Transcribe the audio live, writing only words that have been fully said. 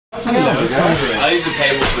I use a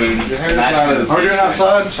tablespoon. Are we doing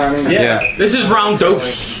outside? Yeah. This is round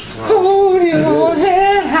dose.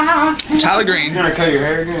 Tyler Green. You're gonna cut your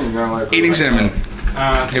hair again? You're gonna like Eating cinnamon.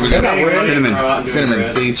 Here we go. Cinnamon.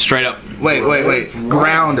 Cinnamon. See, straight up. Wait.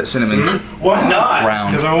 Ground cinnamon. Why not?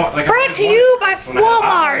 Ground. Because I want like. Brought to you by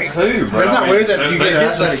Walmart. too, bro. Isn't that weird that you get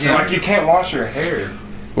outside again? Like you can't wash your hair.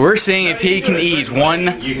 We're seeing if he can eat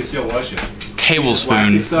one You can still wash it.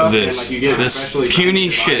 tablespoon of this puny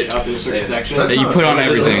shit that you put on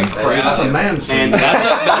everything. That's a man's thing. And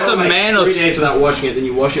that's a man of 3 days without washing it. Then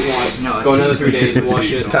you wash it once. Go another 3 days and wash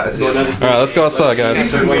it. Go another 3 days. Alright, let's go outside, guys.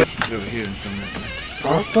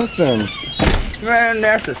 Oh, fuck them. Man,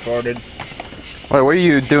 that's retarded. Wait, where are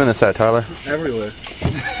you doing this at, Tyler? Everywhere.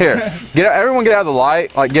 Here, everyone get out of the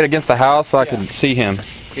light, like get against the house so I can see him.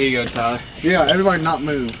 Here you go, Tyler. Yeah, everybody not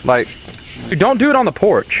move. Like, don't do it on the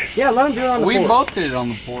porch. Yeah, let him do it on the We porch. both did it on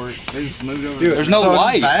the porch. They just moved over. There's no So it's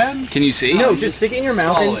light. bad? Can you see? No, just stick it in your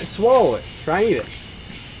mouth Swallow and it. swallow it. Try and eat it.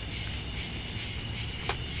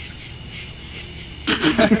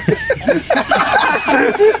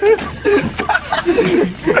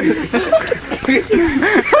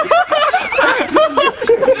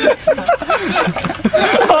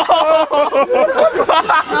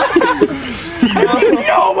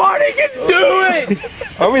 Nobody can do it!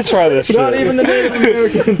 Let me try this shit. Not even the Native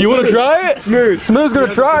Americans. You want to try it? Smooth's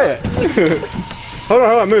gonna try it. Hold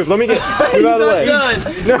on, move. Let me move out of the way.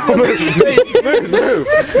 No, move.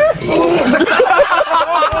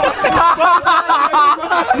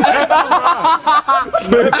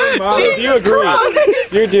 You agree.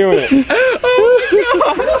 You're doing it.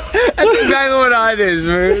 That's exactly what I did,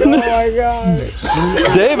 Smooth. Oh my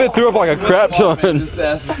god. David threw up like a crap ton. Just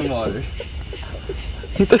ask for some water.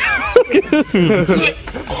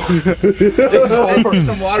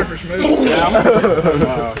 Some water for Smooth.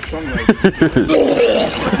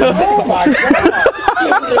 Oh my god.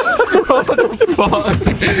 What the fuck?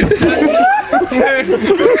 Dude,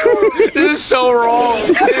 this is so wrong.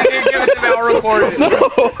 Dude, give it to me, I'll record it. No.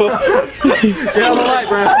 Get on the light,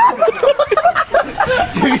 bro.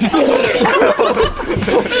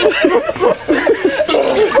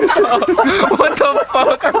 What the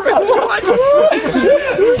fuck are we watching?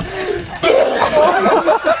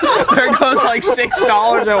 There goes like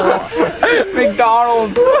 $6 at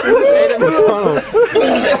McDonald's.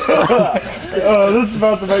 Oh, this is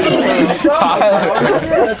about to make me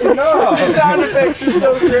Tyler. No. The sound effects are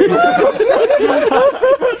so great.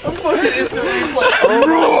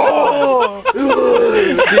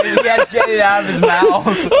 Dude, he had to get it out of his mouth.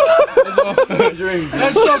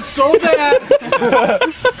 That sucks so bad.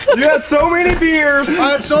 You had so many beers. I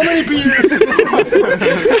had so many beers.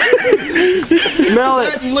 Smell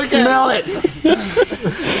it. Smell it.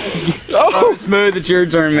 Oh, Smooth, it's your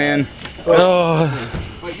turn, man. Oh.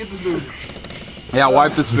 Wait, get this dude. Yeah,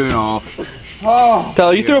 wipe the spoon off. Oh.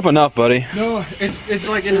 Tyler, you threw up enough, buddy. No, it's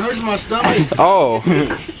like it hurts my stomach. Oh.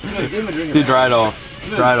 Dude, dry it off.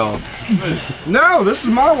 Dry it off. No, this is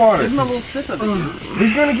my water. Give him a little sip of it.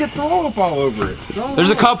 He's gonna get throw up all over it. There's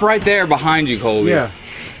a cup right there behind you, Colby. Yeah.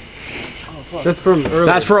 That's from earlier.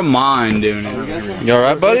 That's from mine doing it. You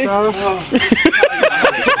alright, buddy?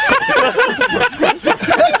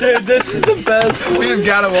 Dude, this is the best. We have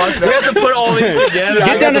gotta watch We have that. to put all these together.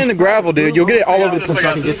 Get down in the gravel, dude. You'll get it all over the place.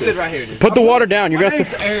 Just sit right here, dude. Put the water down. You're My gonna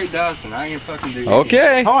name's Eric Dodson. I ain't fucking do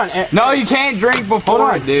Okay. Hold on. No, you can't drink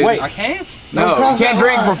before it, dude. Wait. I can't? No, you can't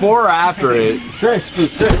drink before or after it.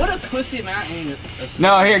 What a pussy mountain.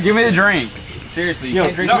 No, here, give me the drink. Seriously, you Yo,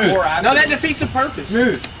 can't drink no. before or after. No, that defeats the purpose.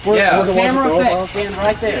 Smooth. Yeah. Camera effect. Stand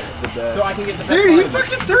right there. So I can get the best Dude, he part of it.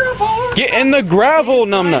 fucking threw up all over. Get in the gravel,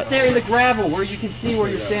 Right there numbnuts. in the gravel where you can see where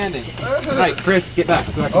you're standing. Right, Chris, get back.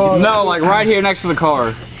 No, like right here next to the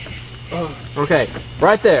car. Okay,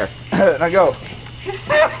 right there. Now go. Just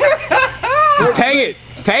take it.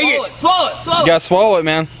 Take it. Swallow it, swallow You it. gotta swallow it,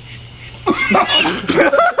 man. No!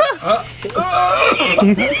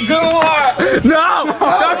 Don't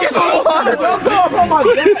get the water! Don't go up on my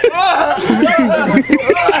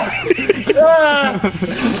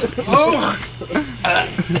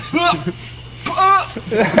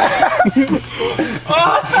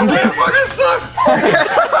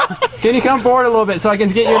Can you come forward a little bit so I can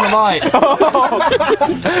get you in the light?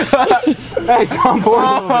 Hey, come forward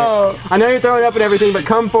a little bit. I know you're throwing up and everything, but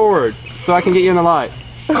come forward so I can get you in the light.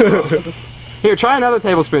 Here, try another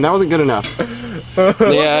tablespoon. That wasn't good enough.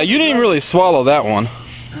 Yeah, you didn't really swallow that one.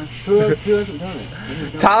 Who hasn't done it?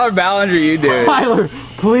 Tyler Ballinger, you do it. Tyler,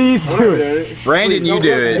 please do it. Brandon, you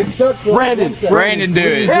do it. Brandon, Brandon, do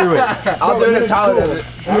it. do it. I'll do it if Tyler does it.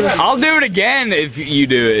 I'll do it again if you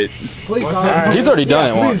do it. Please, Tyler. He's already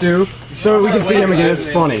done it once. You so we can see him again. It's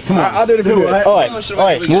funny. Come on. I'll do it if you do it. Oh,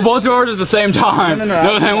 wait. We'll both do ours at the same time.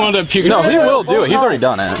 No, then we'll have to puke. No, he will do it. He's already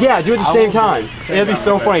done it. Yeah, do it at the same time. It'd be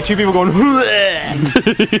so funny. Two people going,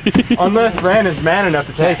 unless Brandon's man enough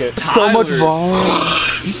to take it. So much volume.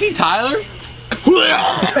 You see Tyler?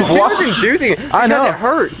 Why is he juicing it? I know. It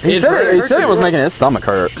hurts. He said it was making his stomach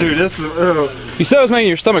hurt. Dude, this is. He said it was making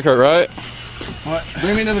your stomach hurt, right?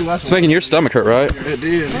 Bring me another glass. It's making your stomach hurt, right? It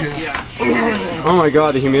did. Yeah. Oh my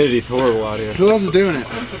god, the humidity's horrible out here. Who else is doing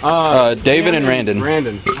it? David and Randon.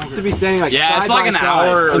 Brandon. To be standing like Yeah, it's side like by an side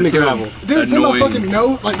hour in the or two. gravel. Dude, it's in my Annoying. fucking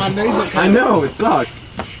nose. Like my nasal. I know, it sucks.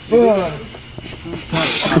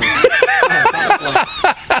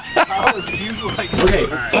 Okay,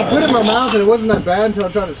 I put it in my mouth and it wasn't that bad until I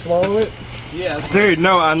tried to swallow it. Dude,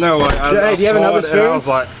 no, I know. Like, Hey, do you have another swallowed it and I was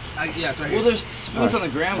spoon? like, Yeah, it's right here. Well, there's spoons on the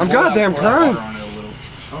ground. I'm goddamn crying.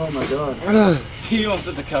 Oh my god. He wants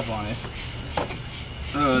to put the cup on it.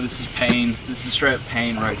 Oh, this is pain. This is straight up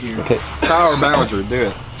pain right here. Tyler Ballinger, do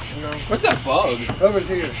it. What's that bug? Over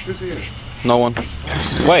here. Who's here? No one.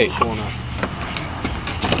 Wait.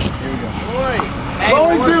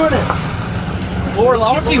 Always doing it. Laura,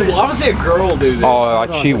 I want to see a girl do this.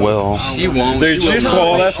 Oh, she will. She won't. Dude, she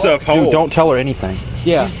swallowed that stuff whole. Dude, don't tell her anything.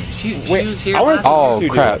 Yeah. She was here. Oh,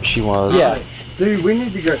 crap, she was. Yeah. Dude, we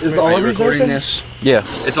need to go. Is all of these open? this. Yeah.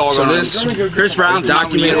 It's all So gone. this Chris Brown's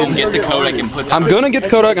documented and get the Kodak and put that. I'm gonna get the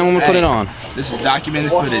Kodak and I'm gonna put it on. This is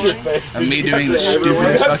documented footage of me doing the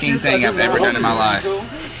stupidest fucking thing I've ever done in my life.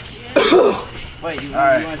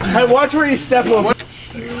 Hey, watch where you step on.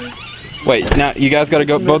 Wait, now you guys gotta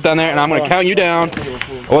go both down there and I'm gonna count you down.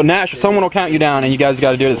 Well, Nash, someone will count you down and you guys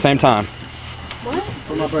gotta do it at the same time.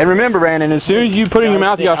 And remember, Brandon, as soon as you put it in your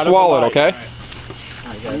mouth, you gotta swallow it, okay?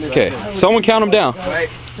 Okay, someone count them down.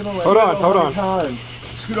 Hold on.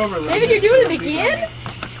 Scoot over a little. David, you're doing it again?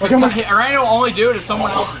 Ryan will only do it if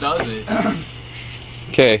someone else does it.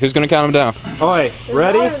 Okay, who's gonna count them down? Alright,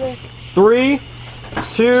 ready? 3,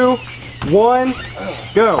 2, 1,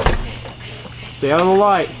 go. Stay out of the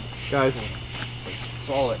light, guys.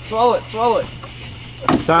 Swallow it.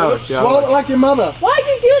 Tyler, Swallow it like your mother. Why'd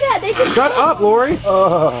you do that? They could shut up, Lori.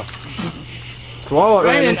 Swallow it,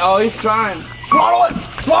 Brandon. Oh, he's trying. Swallow it,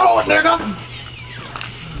 nigga!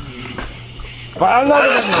 But I love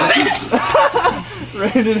it.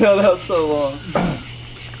 Brandon held out so long.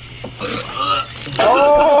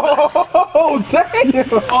 Oh, damn.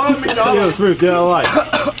 Oh, let me know. Yo, smooth, get out of the light.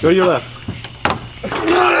 Go to your left.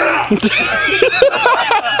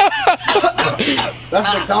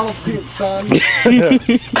 That's McDonald's puke, son.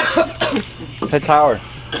 Hey, Tyler.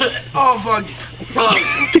 Oh, fuck you.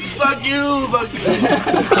 Fuck you.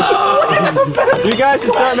 You guys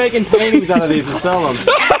should start making paintings out of these and sell them.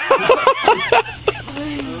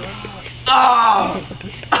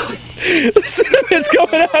 It's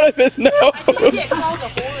coming out of his nose. get called a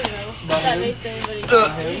whore, though. If that makes anybody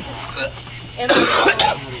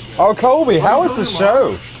Oh, Colby, how was the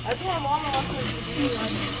show? That's why Mama wants to do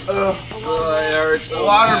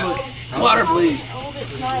Water, please. a little bit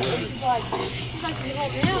tonight. She's like, well,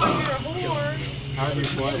 damn, you're a whore. How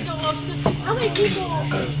many people?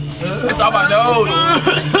 It's on my nose.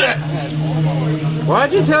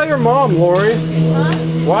 Why'd you tell your mom, Lori?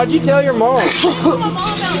 Why'd you tell your mom? I told my mom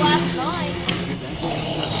about last night.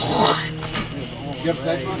 You have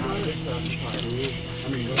sex on?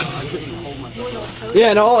 Yeah,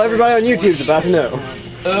 and everybody on YouTube's about to know.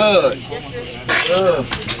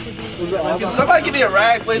 Can somebody give me a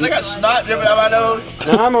rag, please? I got snot dripping out my nose.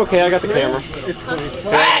 No, I'm okay, I got the camera.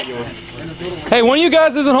 Hey, one of you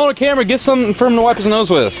guys isn't holding a camera, get something for him to wipe his nose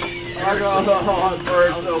with.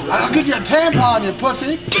 I'll get you a tampon, you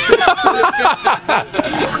pussy.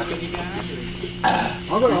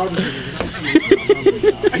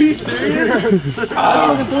 Are you serious? That's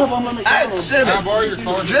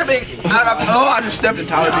dripping out of my... Oh, I just stepped in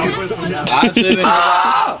Tyler Butte.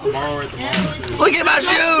 Look at my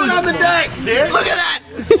shoes! On the deck, dude. Look at that!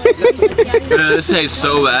 This tastes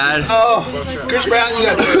so bad. Oh, Chris Brown, you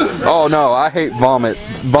got... Oh no, I hate vomiting.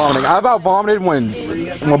 I about vomited when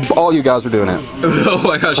all you guys were doing it. Oh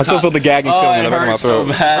my gosh. I still feel the gagging feeling in the back of my hurts so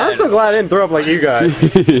throat. bad. I'm so glad I didn't throw up like you guys.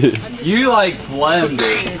 You like phlegmed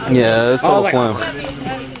it. Yeah, it's total phlegm.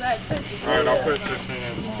 Alright, I'll put 15 in.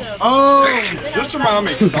 Oh, Just remind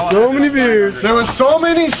me. So many beers. there was so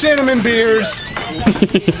many cinnamon beers.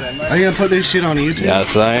 Are you gonna put this shit on YouTube?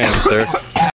 Yes, I am, sir.